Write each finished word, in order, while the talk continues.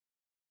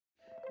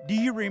Do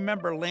you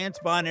remember Lance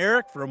Von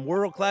Erich from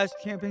World Class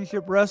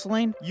Championship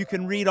Wrestling? You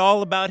can read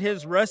all about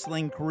his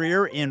wrestling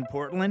career in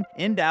Portland,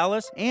 in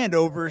Dallas, and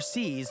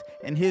overseas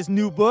in his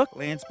new book,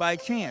 Lance by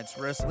Chance,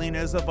 Wrestling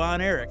as a Von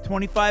Erich.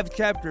 25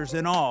 chapters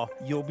in all.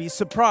 You'll be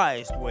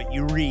surprised what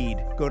you read.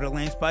 Go to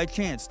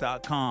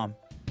lancebychance.com.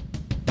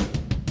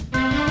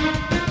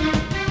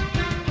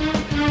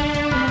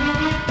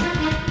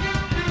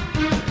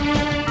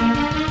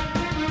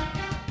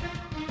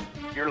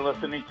 You're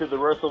listening to the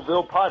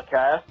Russellville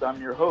Podcast.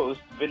 I'm your host,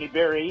 Vinny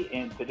Berry,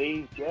 and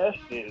today's guest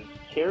is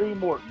Kerry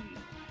Morton.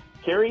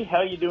 Kerry,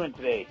 how you doing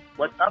today?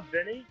 What's up,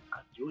 Vinny?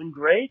 I'm doing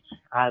great.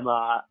 I'm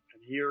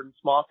here in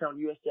small town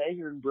USA,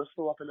 here in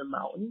Bristol up in the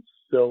mountains.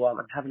 So I'm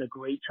having a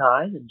great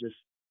time and just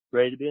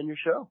ready to be on your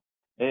show.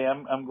 Hey,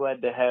 I'm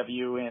glad to have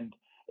you. And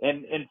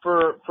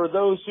for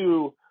those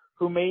who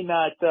may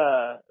not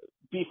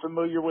be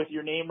familiar with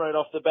your name right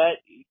off the bat,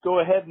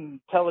 go ahead and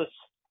tell us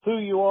who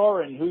you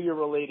are and who you're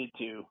related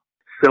to.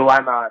 So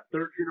I'm a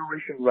third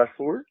generation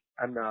wrestler.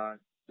 I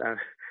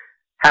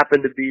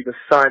happen to be the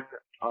son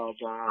of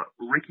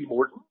Ricky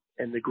Morton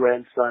and the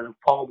grandson of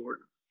Paul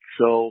Morton.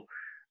 So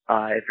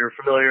if you're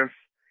familiar with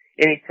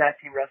any tag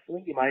team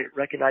wrestling, you might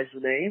recognize the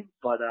name,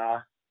 but I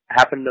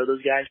happen to know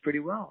those guys pretty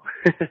well.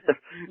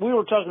 We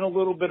were talking a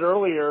little bit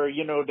earlier,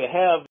 to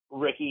have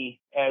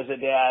Ricky as a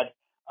dad,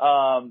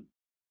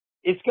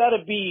 it's got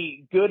to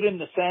be good in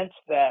the sense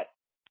that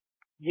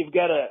you've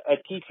got a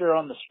teacher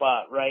on the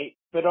spot, right?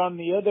 But on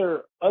the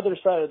other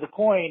side of the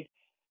coin,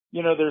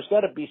 there's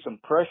got to be some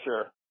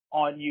pressure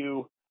on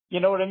you.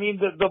 You know what I mean?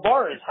 The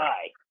bar is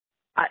high.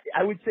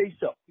 I would say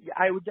so.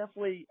 I would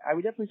definitely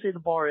say the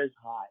bar is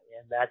high,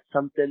 and that's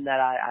something that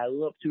I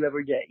live up to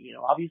every day.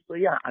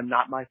 Obviously, I'm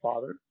not my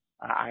father.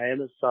 I am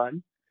a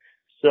son.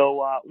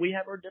 So we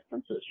have our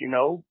differences.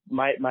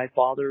 My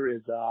father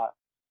is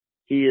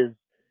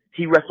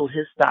he wrestled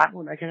his style,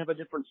 and I can have a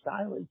different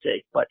style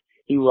intake, but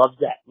he loves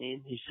that.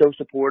 He's so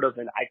supportive,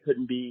 and I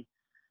couldn't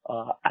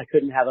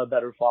have a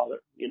better father.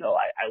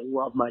 I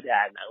love my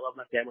dad, and I love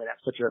my family, and I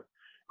have such a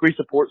great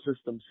support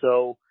system.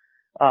 So,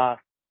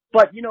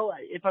 but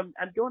if I'm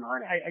going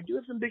on, I do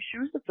have some big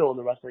shoes to fill in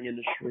the wrestling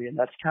industry, and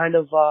that's kind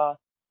of,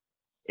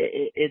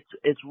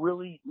 it's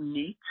really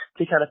neat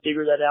to kind of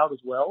figure that out as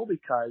well,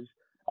 because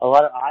a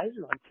lot of eyes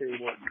are on Kerry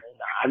Morton, and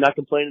I'm not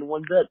complaining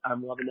one bit.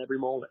 I'm loving every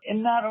moment.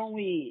 And not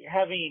only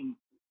having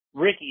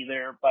Ricky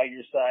there by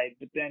your side,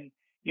 but then,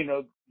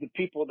 the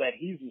people that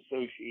he's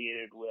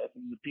associated with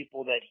and the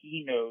people that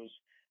he knows.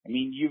 I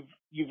mean, you've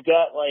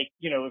got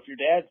if your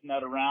dad's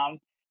not around,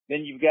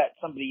 then you've got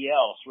somebody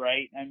else,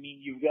 right? I mean,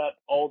 you've got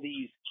all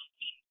these.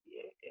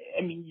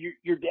 I mean,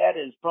 your dad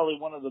is probably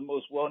one of the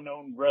most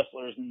well-known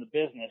wrestlers in the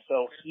business,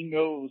 so he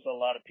knows a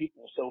lot of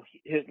people. So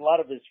a lot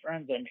of his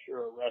friends, I'm sure,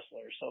 are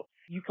wrestlers. So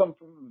you come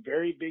from a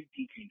very big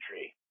teaching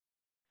tree.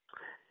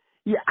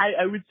 Yeah,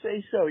 I would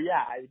say so.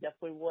 Yeah, I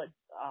definitely would.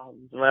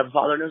 My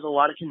father knows a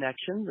lot of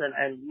connections,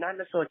 and not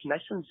necessarily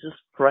connections,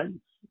 just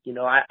friends.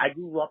 I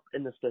grew up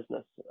in this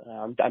business.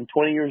 I'm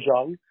 20 years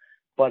young,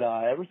 but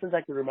ever since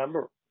I can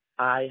remember,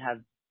 I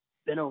have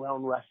been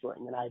around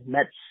wrestling, and I've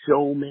met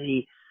so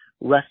many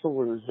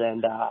wrestlers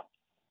and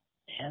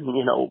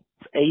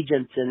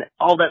agents and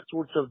all that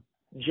sorts of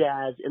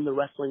jazz in the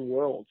wrestling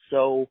world.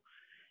 So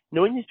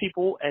knowing these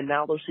people, and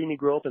now they're seeing me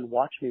grow up and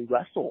watch me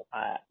wrestle,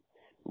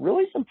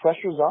 really some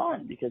pressure's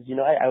on, because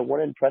I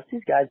want to impress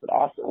these guys, but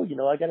also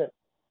I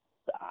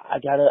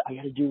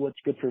gotta do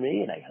what's good for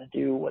me, and I gotta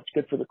do what's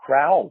good for the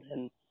crowd,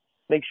 and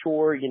make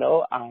sure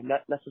I'm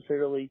not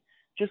necessarily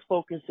just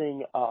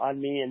focusing on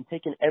me and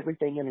taking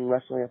everything in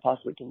wrestling I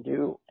possibly can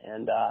do.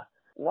 And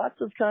lots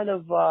of kind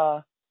of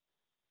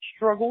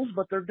struggles,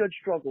 but they're good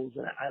struggles,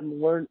 and I'm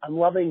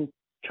loving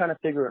trying to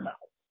figure them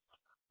out.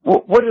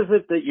 What is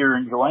it that you're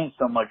enjoying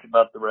so much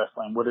about the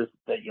wrestling? What is it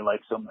that you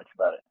like so much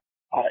about it?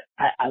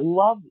 I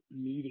love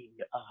meeting,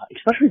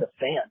 especially the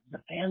fans. The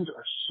fans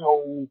are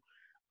so,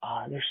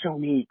 they're so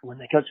neat when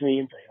they come to me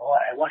and say, "Oh,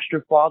 I watched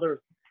your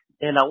father,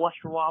 and I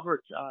watched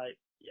Robert,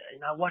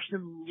 and I watched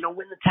him,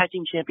 win the tag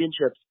team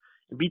championships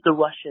and beat the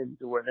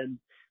Russians, or then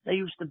they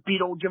used to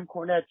beat old Jim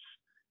Cornette's,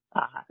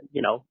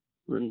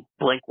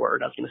 blank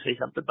word. I was going to say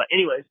something, but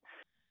anyways,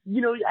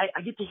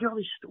 I get to hear all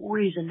these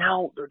stories, and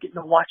now they're getting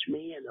to watch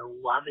me, and they're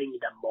loving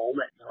the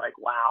moment. They're like,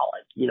 wow,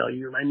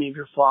 you remind me of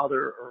your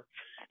father, or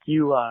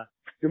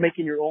you're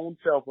making your own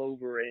self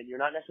over, and you're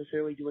not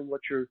necessarily doing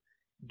what your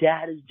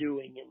dad is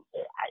doing. And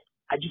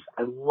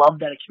I love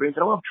that experience.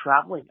 And I love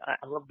traveling.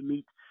 I love to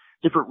meet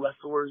different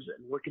wrestlers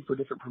and working for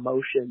different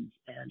promotions,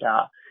 and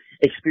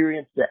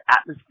experience the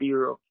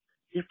atmosphere of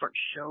different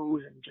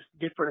shows and just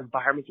different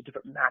environments and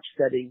different match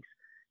settings.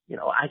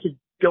 I could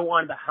go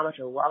on about how much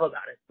I love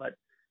about it, but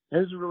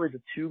those are really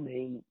the two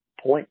main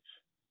points.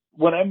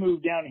 When I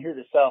moved down here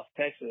to South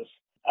Texas,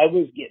 I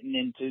was getting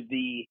into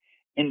the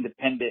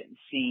independent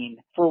scene.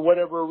 For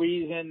whatever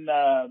reason,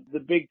 the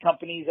big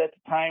companies at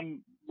the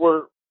time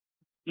were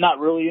not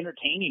really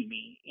entertaining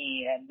me.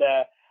 And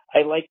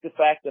I liked the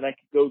fact that I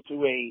could go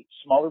to a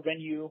smaller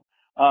venue.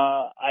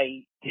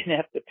 I didn't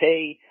have to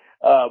pay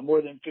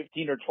more than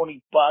 15 or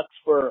 20 bucks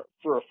for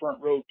a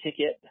front row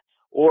ticket,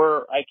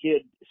 or I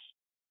could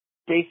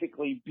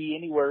basically be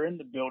anywhere in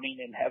the building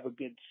and have a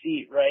good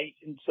seat, right?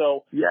 And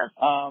so, Yes.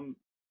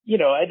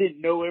 I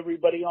didn't know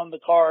everybody on the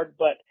card,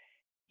 but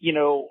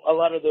a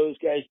lot of those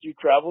guys do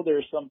travel. There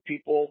are some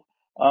people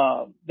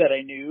that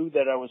I knew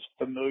that I was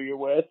familiar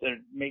with,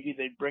 and maybe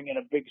they'd bring in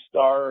a big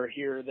star or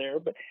here or there,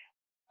 but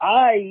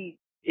I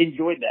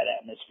enjoyed that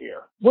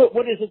atmosphere.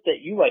 What is it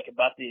that you like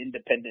about the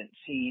independent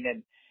scene?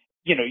 And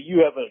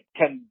you have a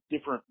kind of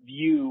different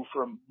view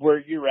from where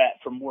you're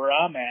at, from where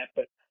I'm at,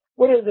 but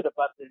what is it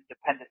about the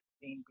independent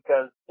scene?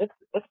 Because it's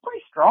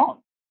pretty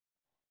strong.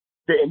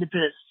 The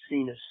independent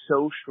scene is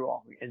so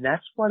strong, and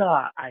that's what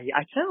I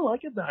kind of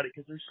like about it,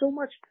 because there's so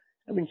much.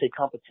 I wouldn't say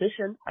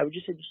competition. I would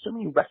just say there's so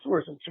many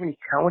wrestlers and so many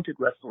talented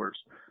wrestlers.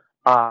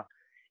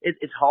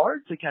 It's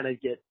hard to kind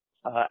of get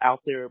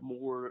out there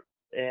more,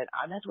 and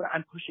that's what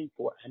I'm pushing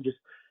for.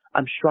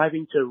 I'm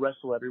striving to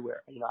wrestle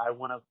everywhere. I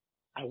want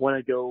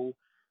to go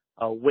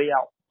way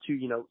out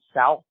to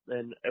south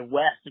and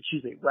west.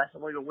 Excuse me, west. I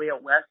want to go way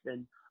out west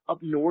and up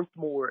north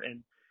more,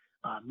 and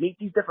meet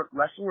these different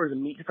wrestlers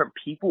and meet different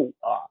people.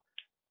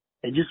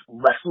 And just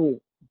wrestle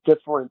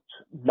different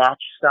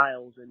match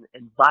styles and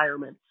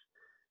environments.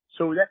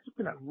 So that's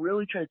something I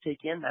really try to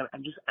take in.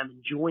 I'm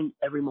enjoying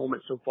every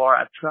moment so far.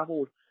 I've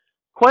traveled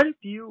quite a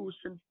few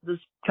since this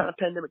kind of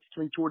pandemic's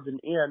coming towards an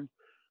end,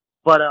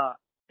 but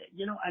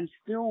I'm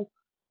still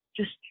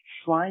just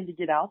trying to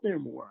get out there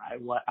more. I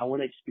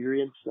want to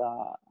experience.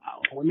 I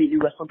want to meet new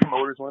wrestling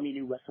promoters. I want to meet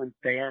new wrestling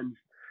fans,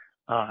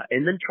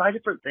 and then try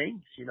different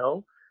things.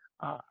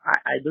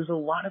 There's a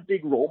lot of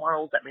big role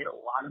models that made a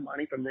lot of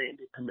money from the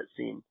independent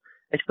scene,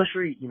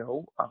 especially,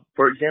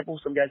 for example,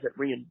 some guys that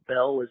ring a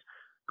bell is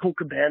Colt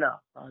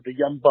Cabana, the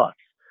Young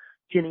Bucks,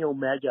 Kenny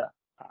Omega.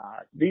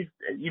 These,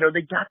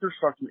 they got their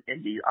start from the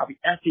indie.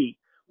 Effie,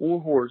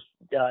 Warhorse,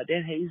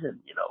 Dan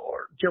Hazen,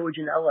 or Joey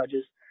Janela.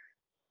 Just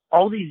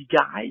all these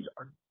guys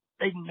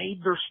they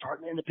made their start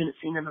in the independent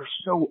scene, and they're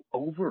so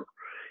over.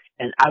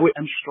 And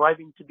I'm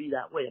striving to be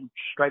that way. I'm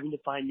striving to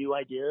find new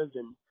ideas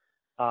and,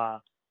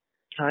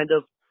 kind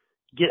of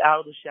get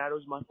out of the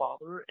shadows of my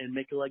father and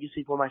make a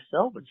legacy for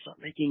myself and start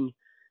making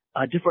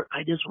different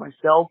ideas for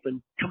myself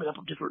and coming up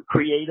with different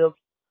creative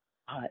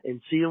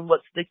and seeing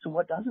what sticks and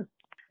what doesn't.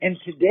 And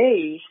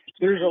today,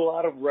 there's a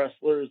lot of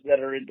wrestlers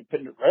that are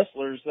independent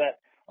wrestlers that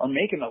are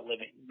making a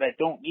living, that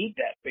don't need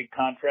that big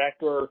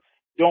contract or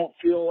don't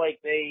feel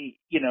like they,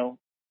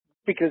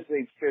 because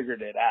they've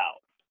figured it out.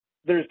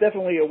 There's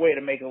definitely a way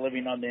to make a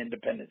living on the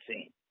independent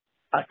scene.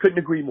 I couldn't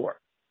agree more.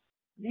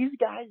 These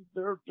guys,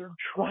 they're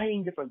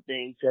trying different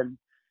things, and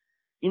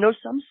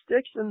some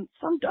sticks and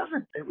some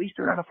doesn't. At least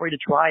they're not afraid to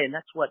try, and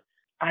that's what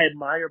I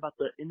admire about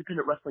the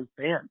independent wrestling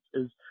fans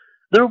is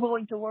they're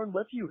willing to learn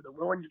with you. They're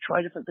willing to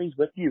try different things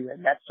with you,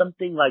 and that's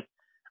something like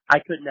I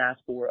couldn't ask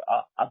for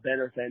a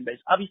better fan base.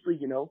 Obviously,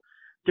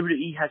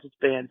 WWE has its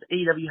fans,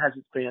 AEW has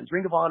its fans,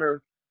 Ring of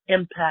Honor,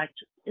 Impact,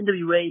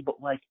 NWA,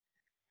 but like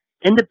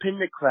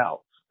independent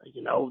crowds,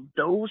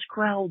 those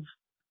crowds,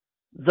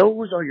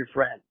 those are your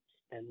friends.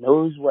 And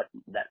those what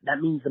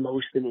that means the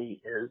most to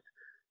me is,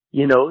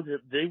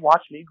 they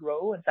watch me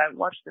grow and I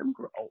watch them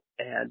grow.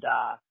 And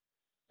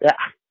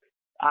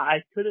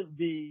I couldn't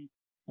be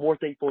more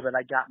thankful that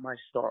I got my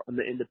start on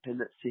the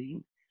independent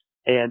scene.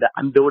 And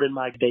I'm building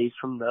my base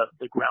from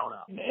the ground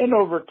up. And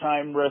over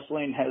time,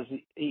 wrestling has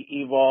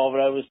evolved.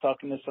 I was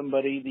talking to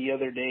somebody the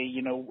other day,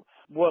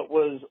 what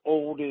was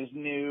old is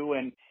new,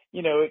 and,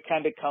 it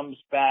kind of comes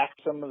back.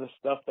 Some of the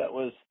stuff that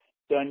was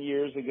done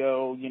years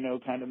ago,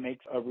 kind of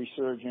makes a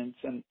resurgence.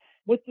 And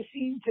with the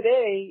scene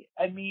today,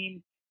 I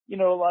mean,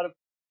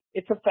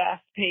 it's a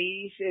fast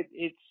pace.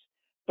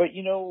 But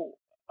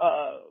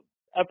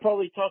I'm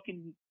probably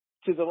talking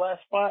to the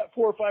last 4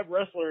 or 5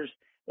 wrestlers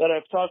that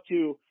I've talked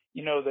to,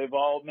 they've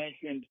all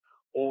mentioned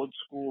old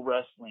school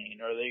wrestling,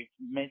 or they've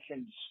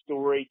mentioned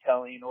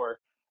storytelling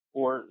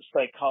or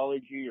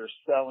psychology or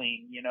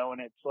selling,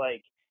 and it's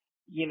like,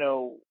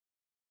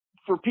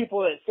 for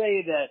people that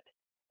say that,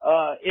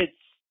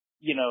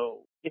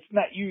 it's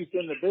not used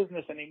in the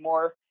business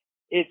anymore,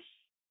 it's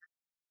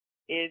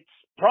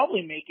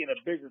probably making a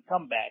bigger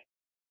comeback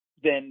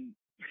than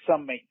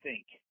some may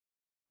think.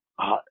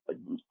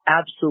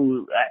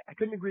 Absolutely. I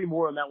couldn't agree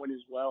more on that one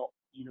as well.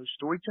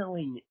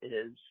 Storytelling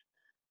is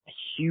a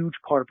huge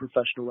part of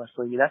professional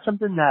wrestling, and that's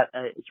something that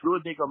it's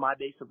really big on my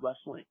base of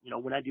wrestling.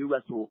 When I do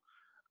wrestle,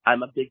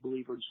 I'm a big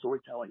believer in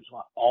storytelling, so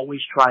I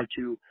always try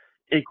to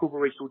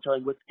incorporate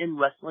storytelling within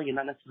wrestling, and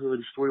not necessarily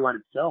the storyline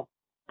itself,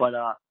 but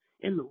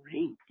in the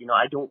ring.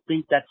 I don't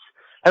think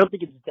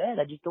it's dead.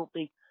 I just don't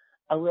think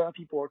a lot of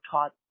people are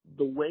taught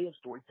the way of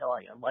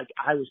storytelling, like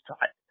I was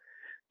taught.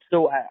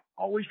 So I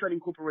always try to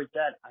incorporate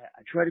that.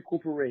 I try to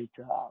incorporate,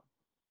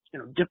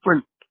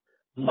 different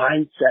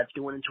mindsets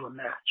going into a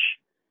match.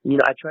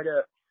 I try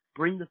to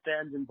bring the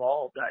fans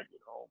involved.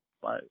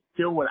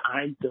 Feel what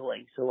I'm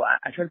feeling. So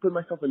I try to put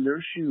myself in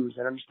their shoes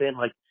and understand,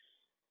 I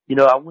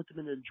want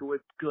them to enjoy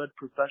good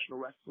professional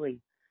wrestling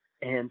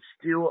and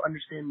still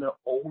understand the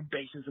old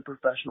basis of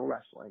professional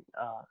wrestling.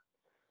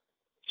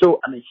 So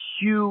I'm a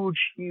huge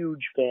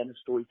fan of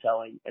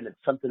storytelling, and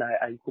it's something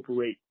I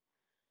incorporate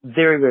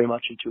very, very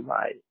much into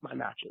my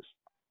matches.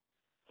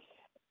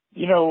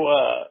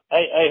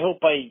 I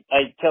hope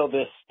I tell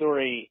this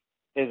story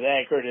as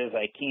accurate as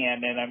I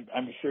can, and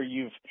I'm sure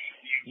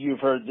you've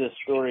heard this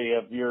story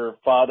of your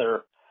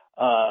father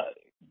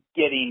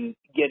getting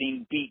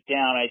beat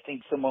down. I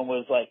think someone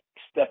was like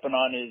stepping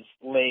on his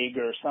leg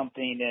or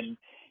something, and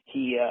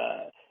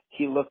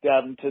he looked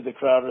out into the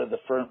crowd of the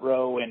front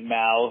row and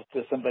mouthed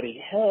to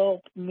somebody,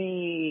 "Help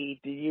me!"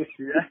 Do you?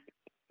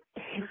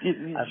 Have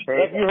you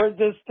heard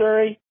this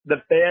story?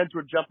 The fans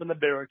were jumping the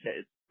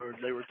barricades.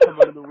 They were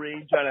coming to the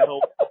ring trying to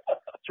help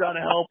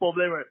them.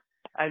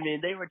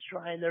 They were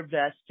trying their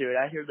best, dude.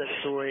 I hear that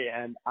story,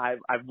 and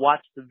I've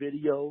watched the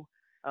video.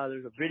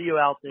 There's a video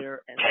out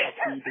there, and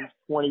I see there's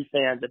 20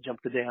 fans that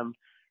jumped the damn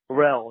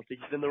rail to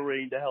get in the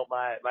ring to help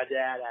my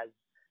dad as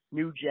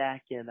New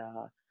Jack and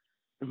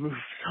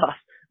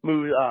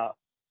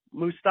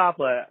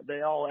Mustafa.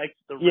 They all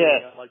exit the ring.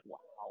 Yes. I'm like, wow,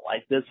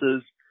 like this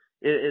is.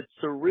 It's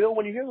surreal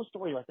when you hear the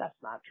story, like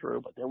that's not true,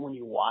 but then when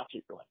you watch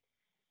it, you're like,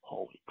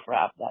 holy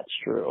crap, that's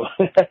true.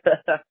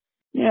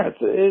 Yeah,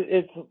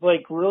 it's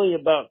like really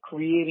about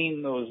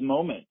creating those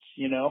moments,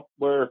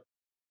 where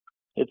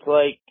it's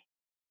like,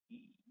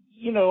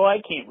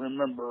 I can't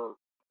remember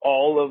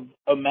all of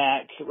a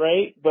match,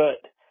 right? But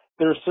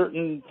there are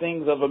certain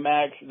things of a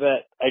match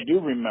that I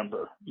do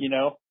remember,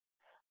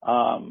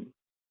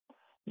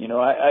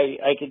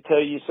 I could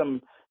tell you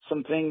some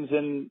things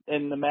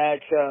in the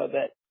match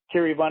that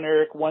Kerry Von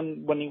Erich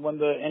won when he won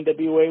the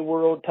NWA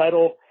World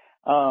Title,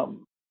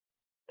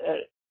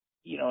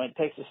 in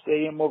Texas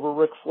Stadium over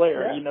Ric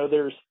Flair. Yeah.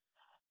 There's,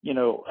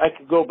 I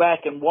could go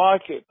back and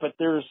watch it, but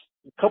there's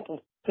a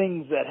couple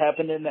things that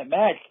happened in that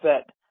match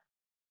that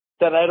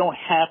I don't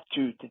have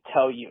to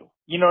tell you.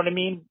 You know what I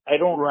mean? I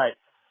don't. Right.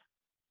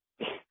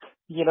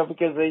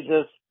 Because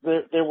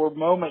there were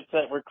moments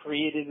that were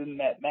created in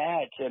that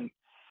match, and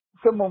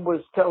someone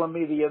was telling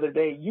me the other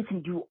day, you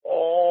can do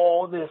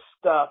all this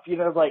stuff,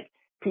 like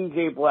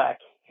PJ Black.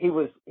 He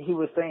was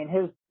saying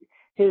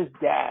his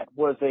dad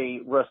was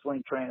a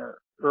wrestling trainer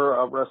or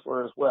a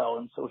wrestler as well,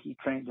 and so he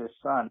trained his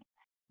son.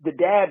 The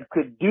dad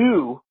could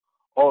do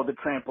all the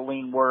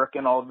trampoline work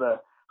and all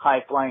the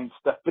high flying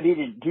stuff, but he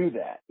didn't do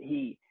that.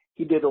 He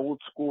did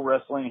old school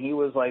wrestling. He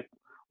was like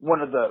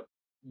one of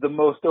the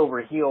most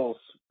over heels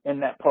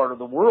in that part of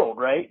the world,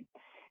 right?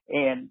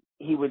 And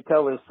he would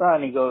tell his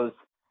son, he goes,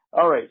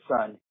 "All right,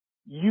 son,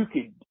 you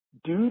could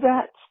do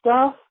that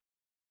stuff,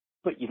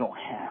 but you don't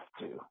have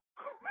to."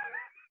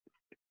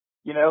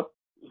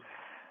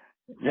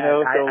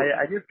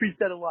 I just preach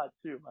that a lot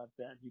too, my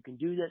friend. You can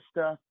do that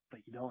stuff, but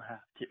you don't have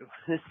to.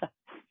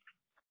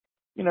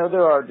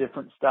 There are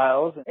different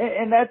styles,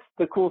 and that's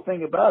the cool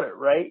thing about it,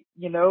 right?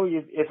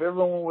 If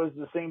everyone was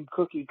the same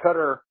cookie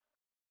cutter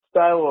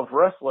style of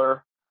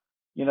wrestler,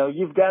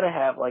 you've got to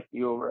have like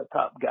the over the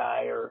top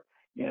guy, or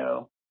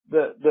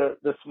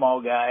the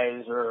small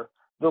guys, or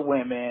the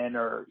women,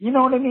 or you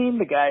know what I mean,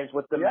 the guys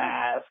with the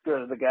mask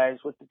or the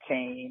guys with the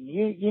chain.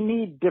 You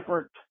need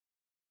different.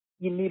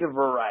 You need a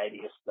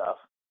variety of stuff.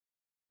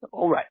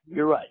 All right,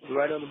 you're right. You're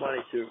right on the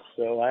money too.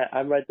 So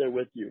I'm right there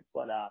with you.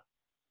 But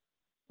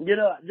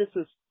this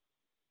is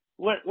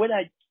when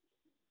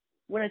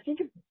I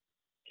think of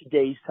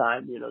today's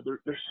time,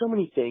 there's so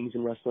many things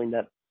in wrestling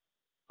that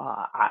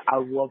I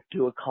love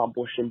to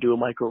accomplish and do in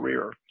my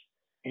career.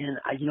 And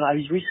I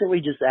was recently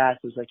just asked,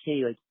 I was like,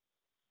 hey, like,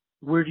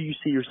 where do you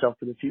see yourself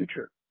in the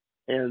future?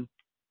 And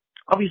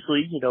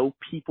obviously,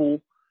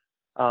 people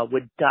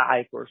would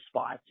die for a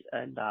spot,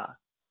 and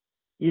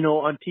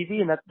on TV,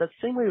 and that's the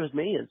same way with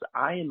me. Is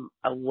I am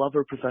a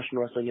lover of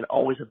professional wrestling and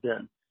always have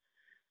been.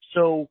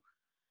 So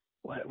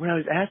when I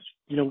was asked,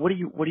 what do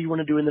you want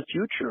to do in the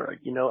future?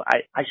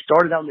 I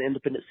started out in the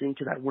independent scene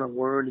because I want to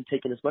learn and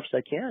take in as much as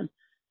I can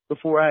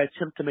before I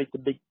attempt to make the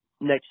big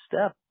next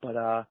step. But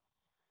I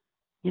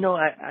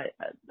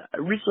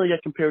recently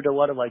got compared to a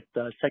lot of like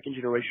the second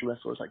generation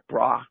wrestlers like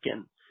Brock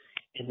and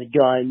the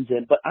Guns,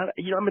 but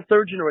I'm a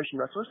third generation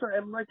wrestler, so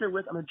I'm right there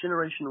I'm a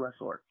generation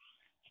wrestler.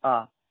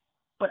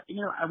 But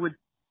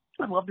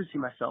I'd love to see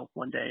myself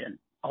one day in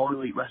All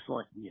Elite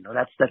Wrestling.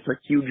 That's a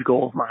huge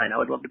goal of mine. I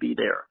would love to be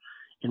there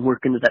and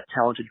work into that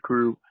talented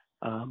crew.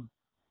 And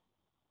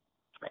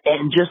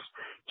just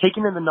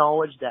taking in the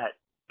knowledge that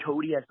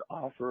Cody has to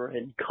offer,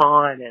 and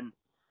Khan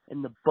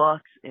and the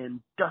Bucks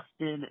and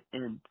Dustin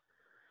and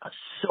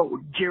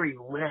Jerry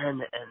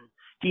Lynn and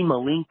Dean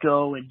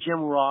Malenko and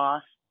Jim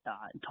Ross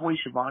and Tony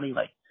Schiavone,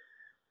 like,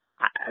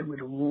 I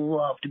would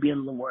love to be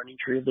in the learning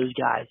tree of those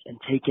guys and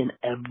take in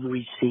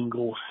every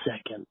single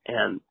second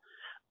and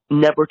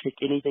never take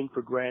anything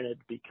for granted,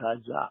 because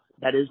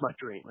that is my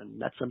dream,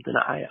 and that's something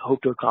I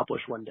hope to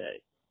accomplish one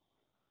day.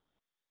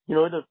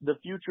 The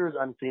future is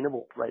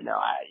unattainable right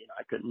now.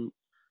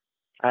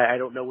 I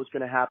don't know what's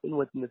going to happen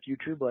within the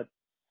future, but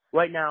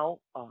right now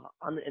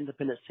on the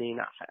independent scene,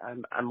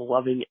 I'm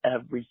loving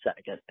every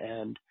second,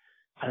 and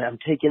I'm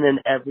taking in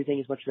everything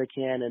as much as I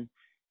can. And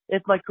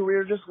if my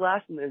career just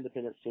lasts in the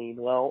independent scene,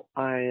 well,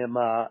 I am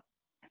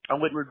I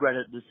wouldn't regret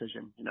a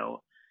decision.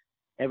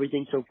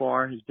 Everything so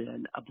far has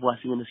been a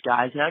blessing in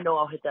disguise, and I know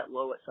I'll hit that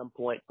low at some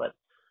point, but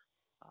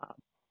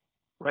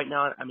right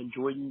now I'm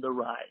enjoying the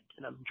ride,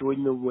 and I'm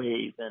enjoying the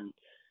wave, and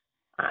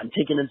I'm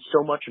taking in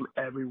so much from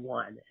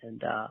everyone,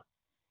 and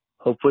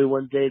hopefully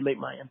one day make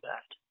my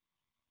impact.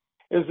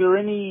 Is there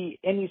any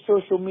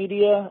social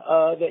media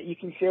that you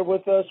can share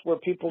with us where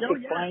people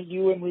could find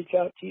you and reach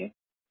out to you?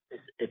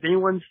 If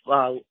anyone's,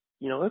 for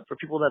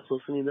people that's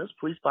listening to this,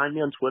 please find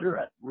me on Twitter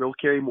at Real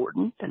Kerry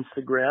Morton,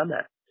 Instagram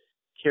at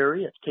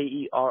Kerry, it's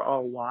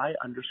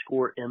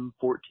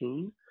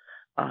KERRY_M14,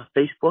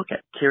 Facebook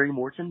at Kerry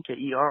Morton,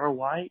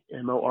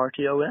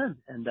 KERRYMORTON,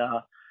 and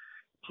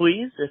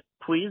please, if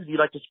you'd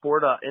like to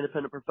support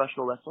independent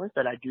professional wrestling,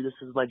 that I do this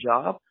as my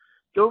job,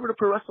 go over to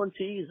Pro Wrestling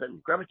Tees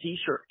and grab a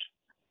T-shirt.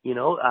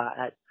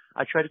 I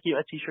try to keep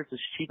my T-shirts as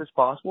cheap as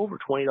possible for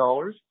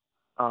 $20.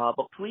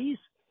 But please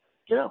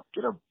get a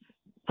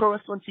Pro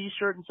Wrestling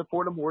T-shirt and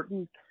support a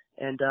Morton.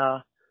 And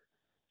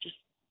just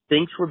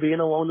thanks for being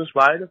along this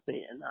ride with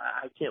me. And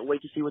I can't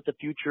wait to see what the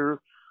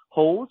future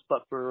holds.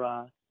 But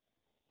for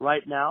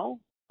right now,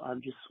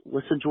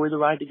 let's enjoy the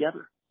ride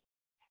together.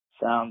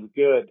 Sounds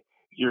good.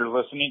 You're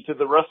listening to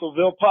the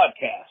Wrestleville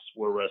Podcast,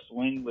 where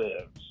wrestling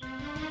lives.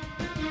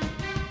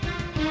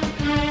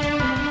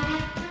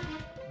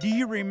 Do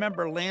you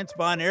remember Lance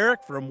Von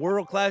Erich from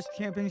World Class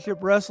Championship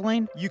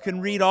Wrestling? You can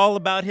read all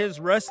about his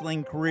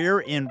wrestling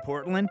career in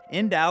Portland,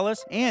 in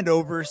Dallas, and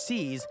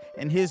overseas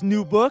in his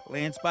new book,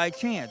 Lance by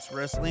Chance,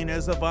 Wrestling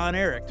as a Von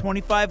Erich.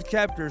 25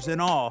 chapters in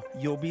all.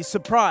 You'll be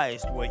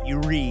surprised what you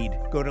read.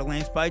 Go to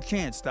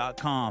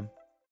lancebychance.com.